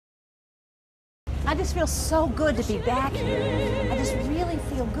I just feel so good to be back here. I just really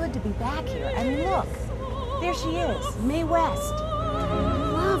feel good to be back here. I mean, look, there she is, Mae West.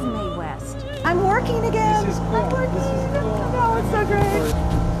 I love Mae West. I'm working again. This is cool. I'm working. This is cool. No, it's so great.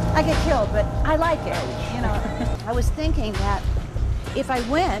 I get killed, but I like it, you know. I was thinking that if I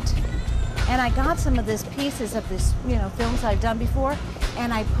went and I got some of these pieces of this, you know, films I've done before,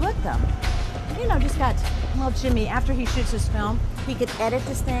 and I put them, you know, just got, well, Jimmy, after he shoots his film, he could edit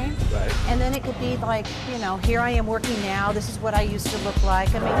this thing. Right. And then it could be like, you know, here I am working now, this is what I used to look like.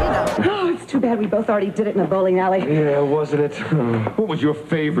 I mean, you know. Oh, it's too bad we both already did it in a bowling alley. Yeah, wasn't it? What was your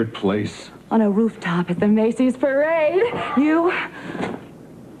favorite place? On a rooftop at the Macy's parade. You?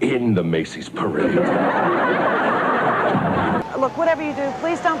 In the Macy's parade. Look, whatever you do,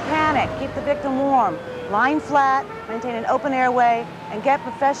 please don't panic. Keep the victim warm. Line flat, maintain an open airway, and get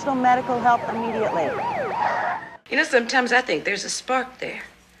professional medical help immediately. You know, sometimes I think there's a spark there.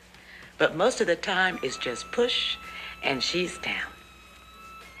 But most of the time, it's just push, and she's down.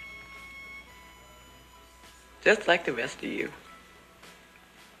 Just like the rest of you.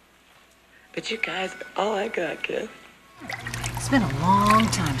 But you guys are all I got, kid. It's been a long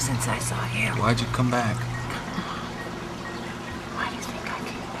time since I saw you. Why'd you come back? Why do you think I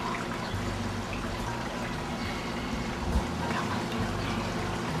came back?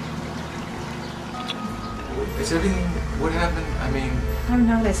 Is everything, what happened? I mean... I'm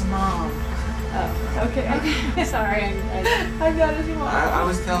not his mom. Oh, okay. Sorry, I'm not his mom. I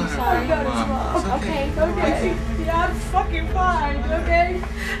was telling her Sorry, about I'm not his Mom. mom. It's Okay. Yeah, I'm fucking fine, okay?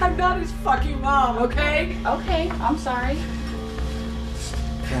 I'm not his fucking mom, okay? Okay, I'm sorry.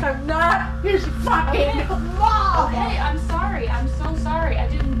 I'm not his fucking mom! Okay, I'm sorry. I'm so sorry. I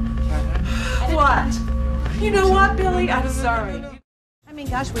didn't... What? You know what, Billy? I'm sorry. I mean,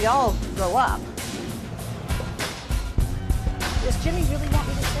 gosh, we all grow up. Does Jimmy really want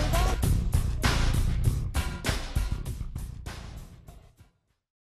me to say